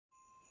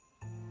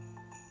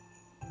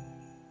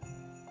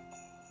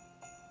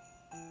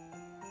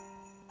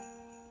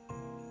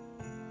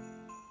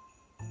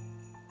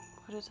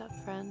What is up,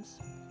 friends?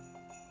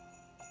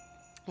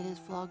 It is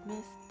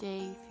Vlogmas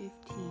day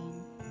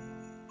 15.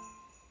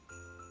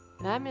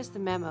 And I missed the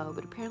memo,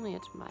 but apparently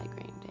it's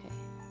migraine day.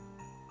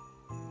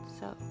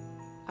 So,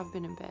 I've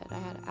been in bed. I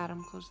had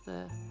Adam close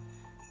the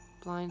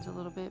blinds a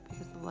little bit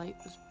because the light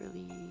was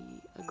really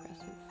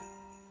aggressive.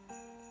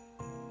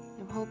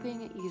 I'm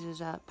hoping it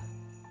eases up.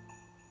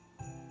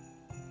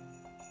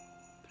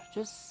 But it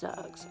just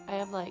sucks. I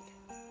have like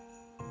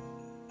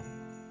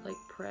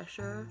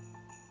pressure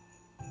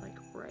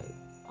right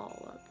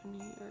all up in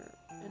here,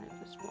 and it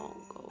just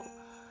won't go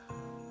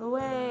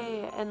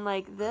away. And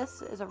like,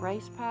 this is a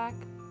rice pack,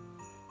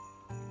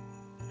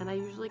 and I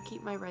usually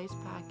keep my rice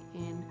pack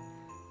in,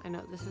 I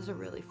know this is a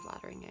really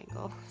flattering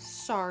angle,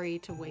 sorry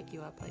to wake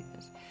you up like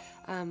this.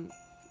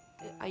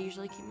 I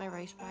usually keep my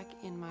rice pack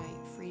in my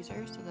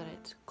freezer so that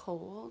it's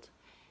cold,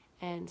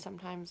 and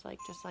sometimes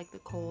just like the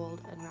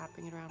cold and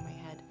wrapping it around my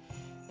head,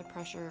 the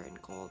pressure and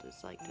cold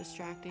is like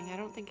distracting. I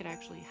don't think it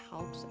actually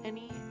helps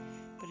any,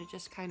 but it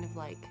just kind of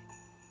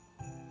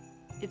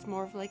it's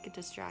more of like a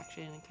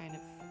distraction, and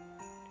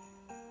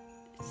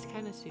it's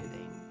kind of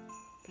soothing,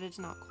 but it's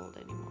not cold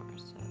anymore,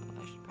 so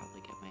I should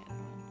probably get my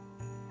other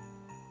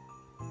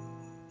one.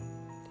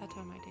 That's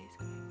how my day's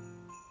going.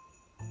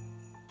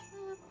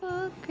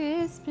 For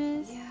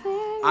Christmas,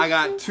 I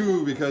got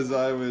 2 because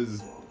I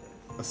was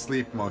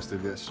asleep most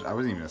of it. I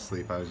wasn't even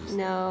asleep, I was just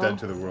dead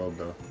to the world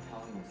though.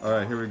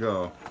 Alright, here we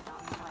go.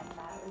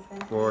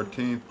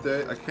 14th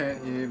day. I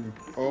can't even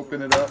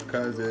open it up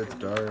because it's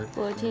dark.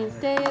 14th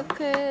day of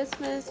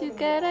Christmas, you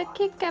get a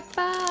Kit Kat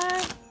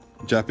bar.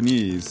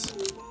 Japanese.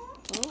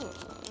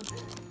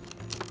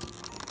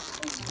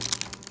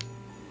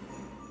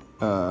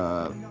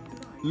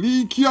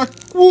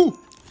 Likyaku.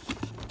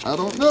 I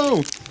don't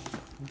know.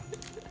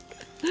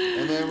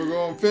 And then we're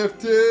going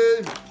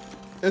 15.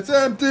 It's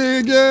empty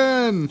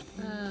again.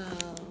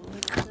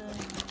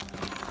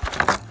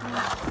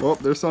 Oh,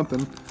 there's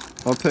something.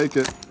 I'll take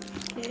it.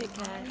 Kit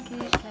Kat,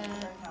 Kit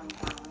Kat.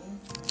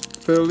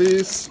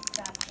 Felices,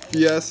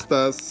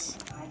 Fiestas,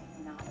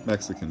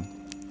 Mexican.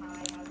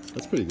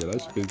 That's pretty good. I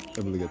should be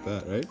able to get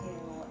that, right?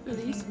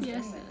 Felices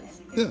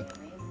Fiestas. Yeah.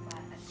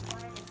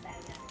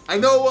 I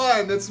know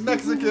one. It's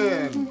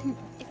Mexican.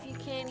 If you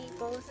can't eat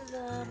both of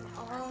them,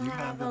 I'll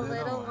have a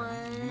little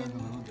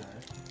one.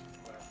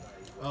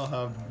 I'll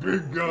have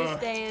big guy.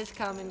 This day is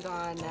come and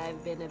gone.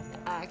 I've been an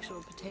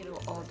actual potato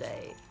all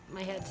day.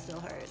 My head still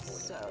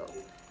hurts, so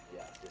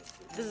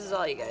this is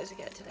all you guys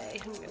get today.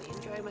 I'm gonna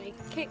enjoy my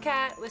Kit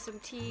Kat with some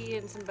tea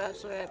and some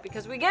bachelorette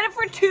because we get it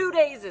for 2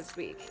 days this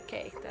week.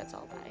 Okay, that's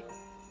all. Bye.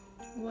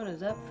 What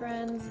is up,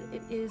 friends?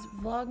 It is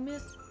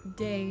Vlogmas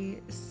day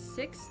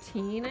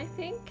 16, I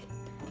think.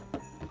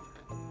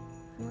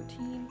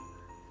 14.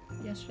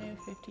 Yesterday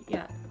was 15.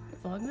 Yeah,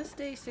 Vlogmas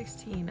day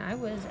 16. I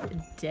was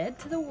dead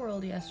to the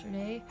world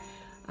yesterday.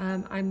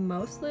 I'm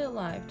mostly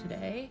alive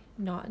today.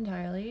 Not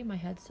entirely. My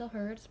head still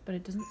hurts, but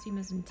it doesn't seem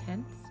as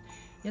intense.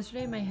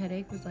 Yesterday my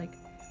headache was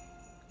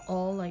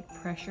all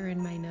pressure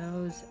in my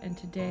nose, and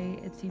today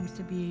it seems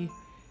to be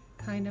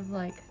kind of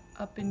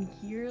up in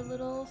here a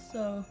little,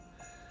 so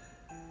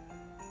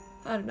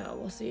I don't know,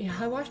 we'll see.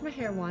 I washed my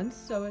hair once,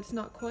 so it's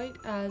not quite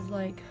as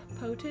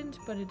potent,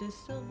 but it is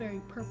still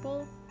very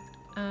purple.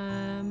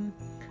 I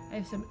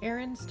have some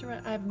errands to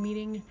run. I have a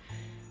meeting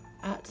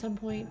at some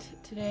point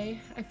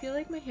today. I feel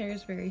like my hair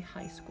is very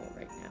high school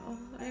right now.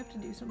 I have to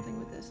do something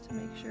with this to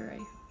make sure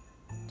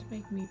to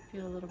make me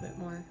feel a little bit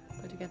more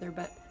put together.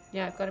 But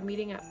yeah, I've got a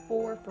meeting at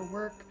 4 for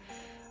work.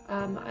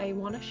 I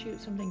want to shoot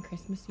something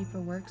Christmassy for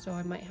work, so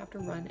I might have to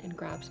run and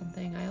grab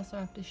something. I also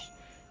have to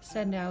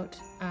send out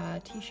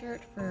a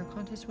t-shirt for a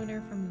contest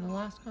winner from the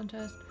last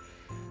contest.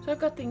 So I've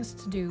got things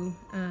to do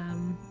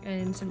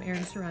and some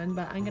errands to run,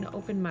 but I'm going to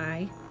open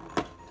my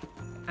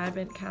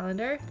advent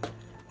calendar,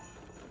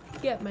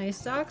 get my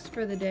socks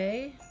for the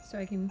day so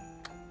I can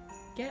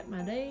get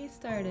my day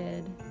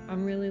started.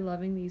 I'm really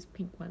loving these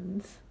pink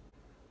ones.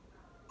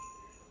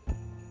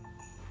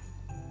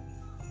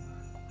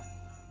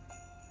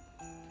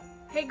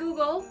 Hey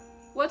Google,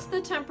 what's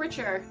the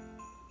temperature?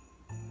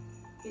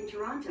 In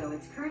Toronto,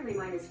 it's currently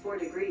 -4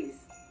 degrees.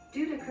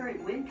 Due to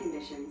current wind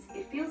conditions,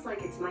 it feels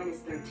like it's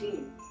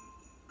 -13.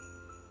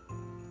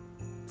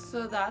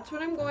 So that's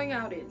what I'm going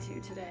out into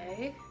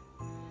today.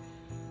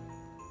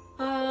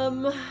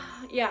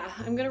 Yeah,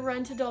 I'm gonna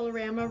run to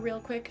Dollarama real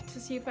quick to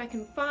see if I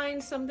can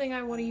find something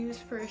I want to use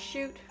for a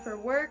shoot for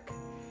work.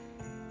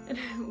 And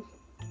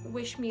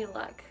wish me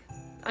luck.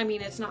 I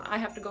mean, it's not, I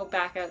have to go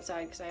back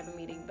outside because I have a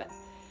meeting, but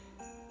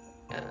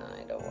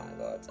I don't want to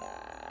go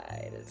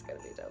outside. It's gonna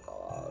be so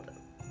cold.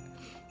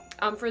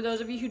 For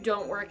those of you who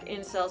don't work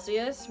in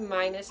Celsius,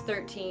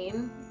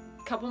 -13.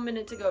 A couple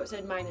minutes ago it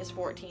said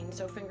 -14,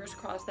 so fingers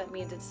crossed that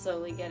means it's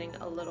slowly getting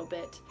a little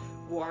bit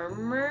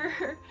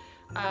warmer.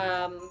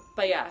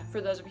 But yeah,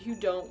 for those of you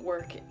who don't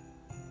work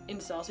in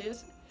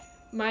Celsius,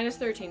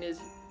 -13 is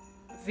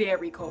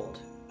very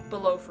cold.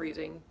 Below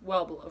freezing,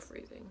 well below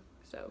freezing.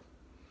 So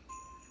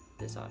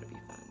this ought to be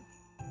fun.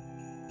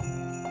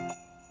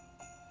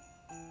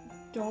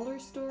 Dollar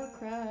store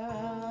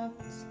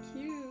crafts,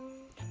 cute.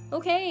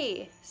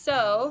 Okay,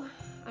 so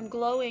I'm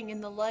glowing in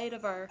the light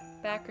of our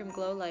backroom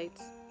glow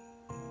lights.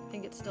 I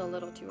think it's still a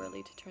little too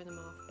early to turn them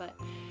off,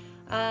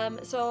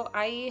 but so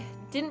I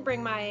didn't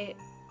bring my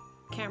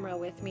camera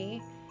with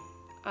me,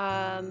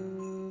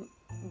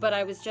 but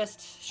I was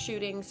just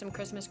shooting some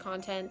Christmas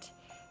content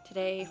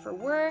today for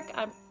work.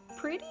 I'm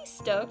pretty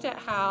stoked at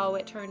how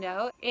it turned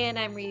out, and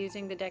I'm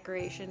reusing the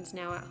decorations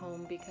now at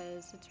home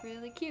because it's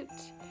really cute.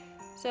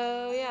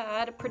 So yeah, I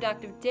had a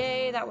productive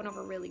day. That went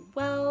over really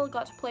well.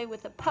 Got to play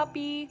with a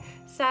puppy.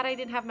 Sad I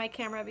didn't have my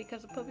camera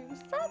because the puppy was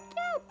so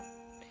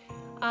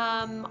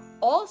cute.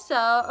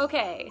 Also,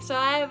 okay, so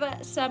I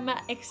have some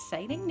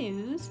exciting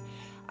news.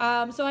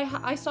 So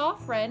I saw a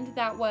friend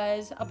that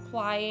was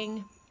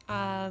applying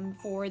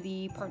for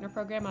the partner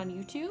program on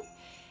YouTube.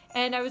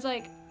 And I was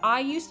like,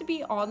 I used to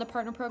be on the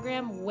partner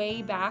program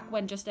way back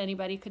when just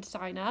anybody could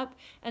sign up.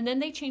 And then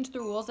they changed the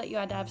rules that you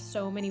had to have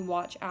so many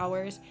watch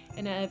hours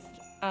and have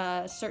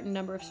a certain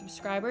number of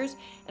subscribers.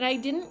 And I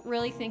didn't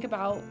really think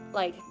about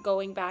like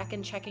going back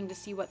and checking to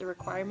see what the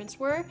requirements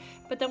were.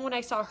 But then when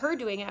I saw her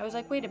doing it, I was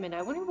like, wait a minute,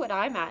 I wonder what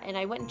I'm at. And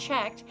I went and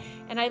checked,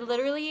 and I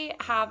literally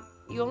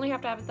you only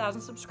have to have 1,000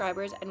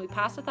 subscribers, and we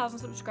passed 1,000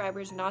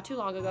 subscribers not too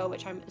long ago,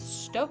 which I'm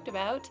stoked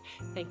about.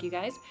 Thank you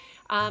guys.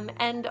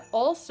 And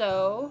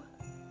also,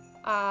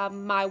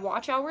 my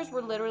watch hours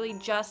were literally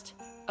just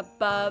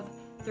above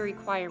the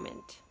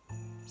requirement.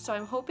 So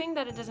I'm hoping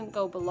that it doesn't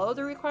go below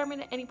the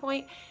requirement at any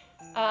point.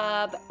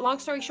 But long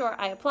story short,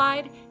 I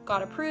applied,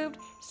 got approved,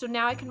 so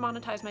now I can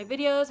monetize my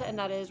videos, and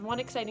that is one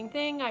exciting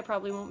thing. I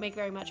probably won't make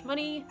very much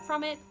money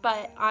from it,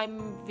 but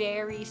I'm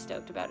very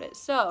stoked about it.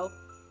 So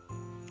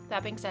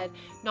that being said,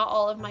 not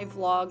all of my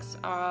vlogs,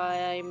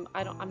 I'm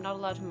not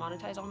allowed to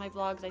monetize all my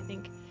vlogs.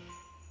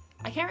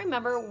 I can't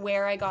remember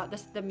where I got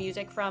the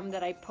music from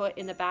that I put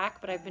in the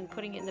back, but I've been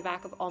putting it in the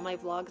back of all my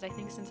vlogs, I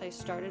think, since I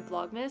started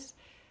Vlogmas.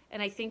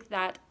 And I think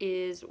that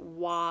is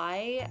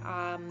why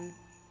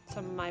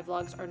some of my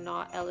vlogs are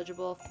not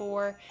eligible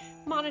for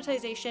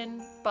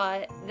monetization.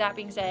 But that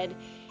being said,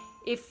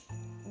 if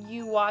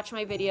you watch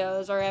my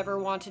videos or ever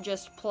want to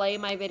just play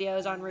my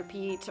videos on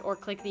repeat or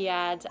click the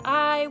ads,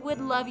 I would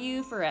love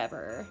you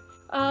forever.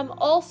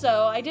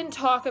 Also, I didn't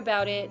talk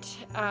about it,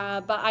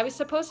 but I was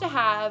supposed to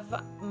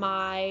have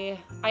I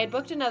had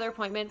booked another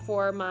appointment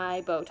for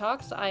my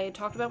Botox. I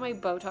talked about my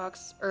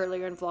Botox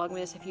earlier in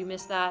Vlogmas. If you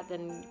missed that,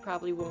 then you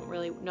probably won't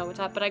really know what's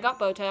up. But I got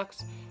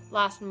Botox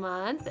last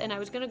month, and I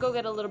was gonna go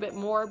get a little bit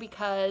more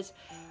because,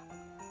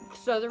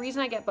 so the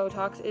reason I get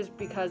Botox is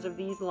because of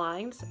these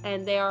lines,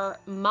 and they are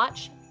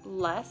much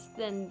less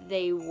than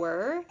they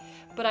were,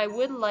 but I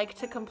would like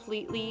to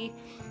completely,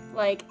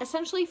 like,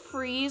 essentially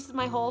freeze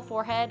my whole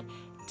forehead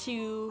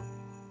to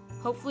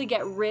hopefully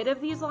get rid of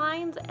these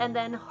lines, and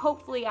then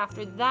hopefully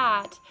after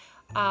that,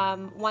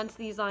 once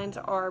these lines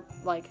are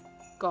like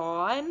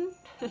gone,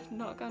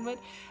 knock on wood,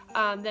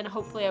 then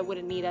hopefully I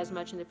wouldn't need as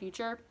much in the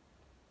future.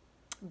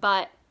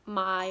 But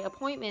my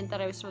appointment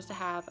that I was supposed to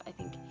have, I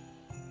think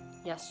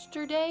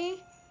yesterday,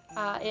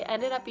 it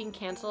ended up being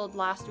canceled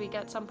last week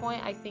at some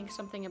point. I think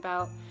something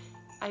about,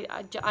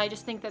 I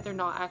just think that they're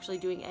not actually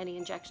doing any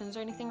injections or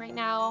anything right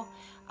now.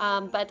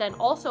 But then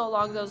also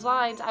along those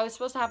lines, I was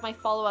supposed to have my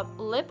follow-up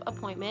lip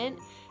appointment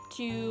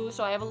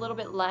so I have a little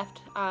bit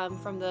left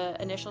from the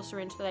initial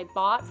syringe that I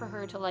bought for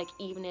her to like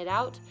even it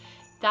out.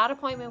 That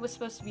appointment was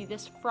supposed to be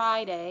this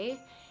Friday,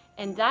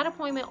 and that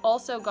appointment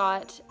also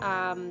got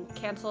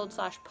canceled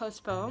 /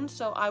 postponed,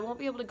 so I won't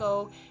be able to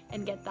go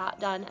and get that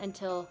done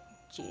until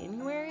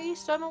January,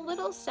 so I'm a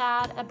little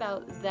sad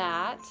about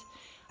that.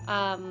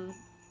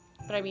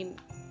 But I mean,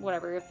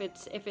 whatever, if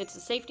it's a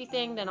safety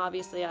thing, then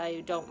obviously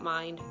I don't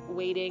mind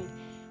waiting.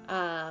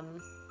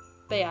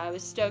 But yeah, I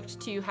was stoked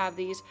to have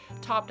these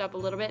topped up a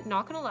little bit.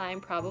 Not gonna lie, I'm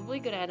probably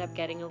gonna end up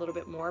getting a little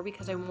bit more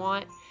because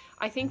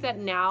I think that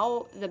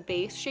now the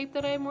base shape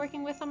that I'm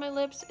working with on my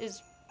lips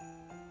is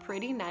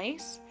pretty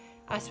nice,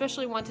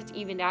 especially once it's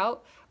evened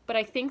out, but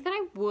I think that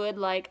I would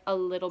like a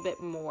little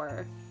bit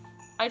more.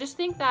 I just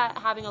think that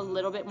having a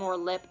little bit more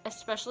lip,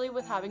 especially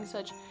with having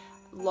such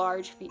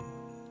large feet,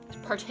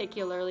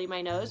 particularly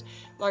my nose,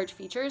 large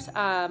features,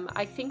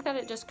 I think that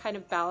it just kind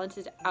of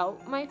balances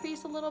out my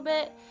face a little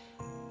bit.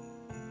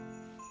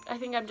 I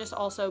think I'm just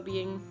also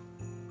being,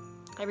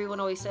 everyone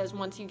always says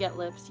once you get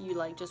lips, you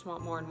like just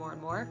want more and more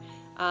and more.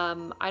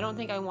 I don't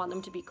think I want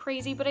them to be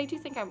crazy, but I do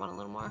think I want a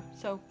little more.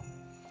 So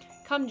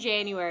come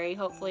January,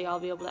 hopefully I'll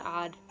be able to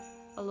add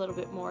a little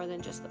bit more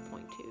than just the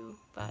 0.2,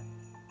 but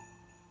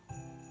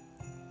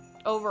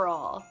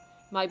overall,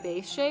 my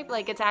base shape,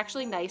 like, it's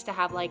actually nice to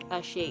have like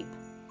a shape,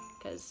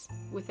 because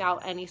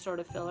without any sort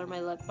of filler,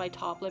 my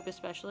top lip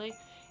especially,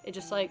 it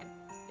just like,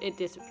 it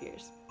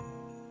disappears.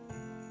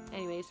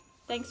 Anyways,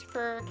 thanks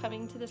for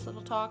coming to this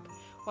little talk.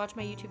 Watch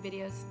my YouTube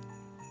videos.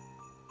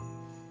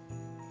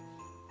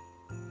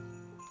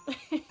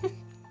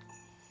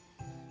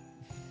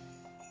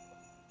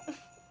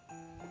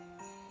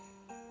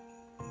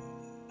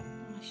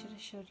 I should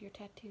have showed your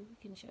tattoo. We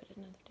can show it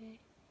another day.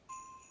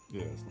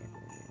 Yeah, it's not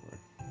going anywhere.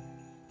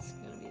 It's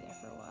gonna be there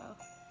for a while.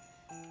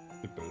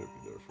 It better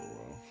be there for a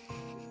while.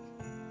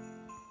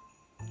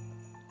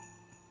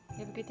 You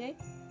have a good day?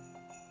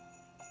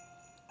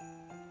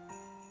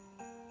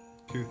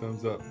 2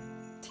 thumbs up.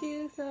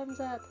 2 thumbs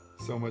up.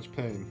 So much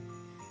pain.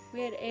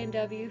 We had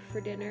A&W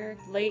for dinner,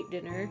 late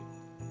dinner.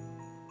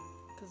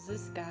 Because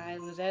this guy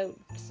was out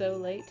so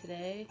late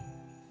today.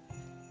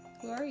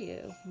 Who are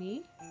you?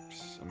 Me?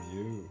 I'm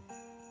you.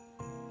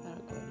 I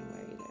don't go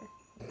anywhere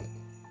either.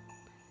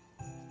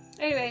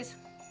 Anyways,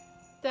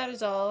 that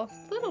is all.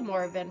 A little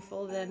more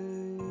eventful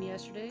than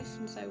yesterday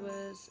since I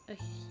was a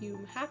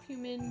half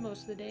human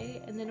most of the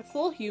day and then a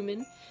full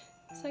human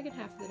second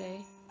half of the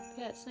day.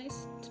 Yeah, it's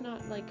nice to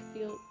not like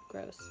feel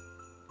gross.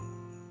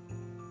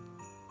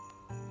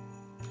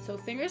 So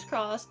fingers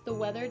crossed, the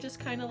weather just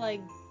kind of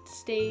like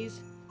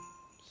stays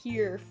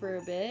here for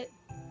a bit.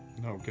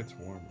 No, it gets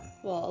warmer.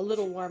 Well, a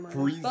little warmer.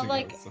 Freezing but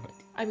like, outside.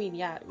 I mean,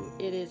 yeah,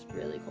 it is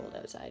really cold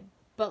outside.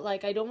 But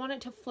like, I don't want it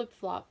to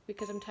flip-flop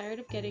because I'm tired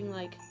of getting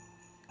like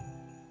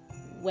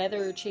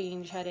weather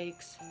change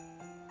headaches.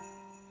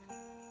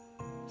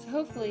 So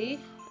hopefully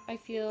I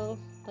feel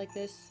like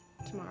this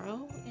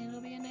tomorrow and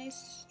it'll be a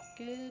nice,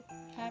 good,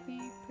 happy,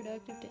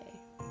 productive day.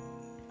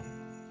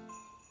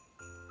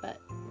 But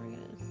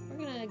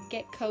we're gonna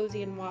get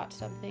cozy and watch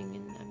something,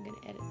 and I'm gonna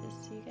edit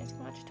this so you guys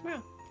can watch it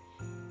tomorrow.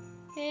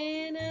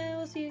 And I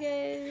will see you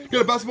guys.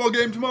 Got a basketball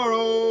game tomorrow.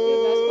 You have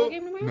a basketball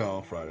game tomorrow?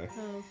 No, Friday.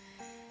 Oh,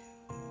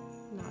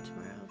 not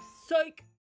tomorrow. Psych.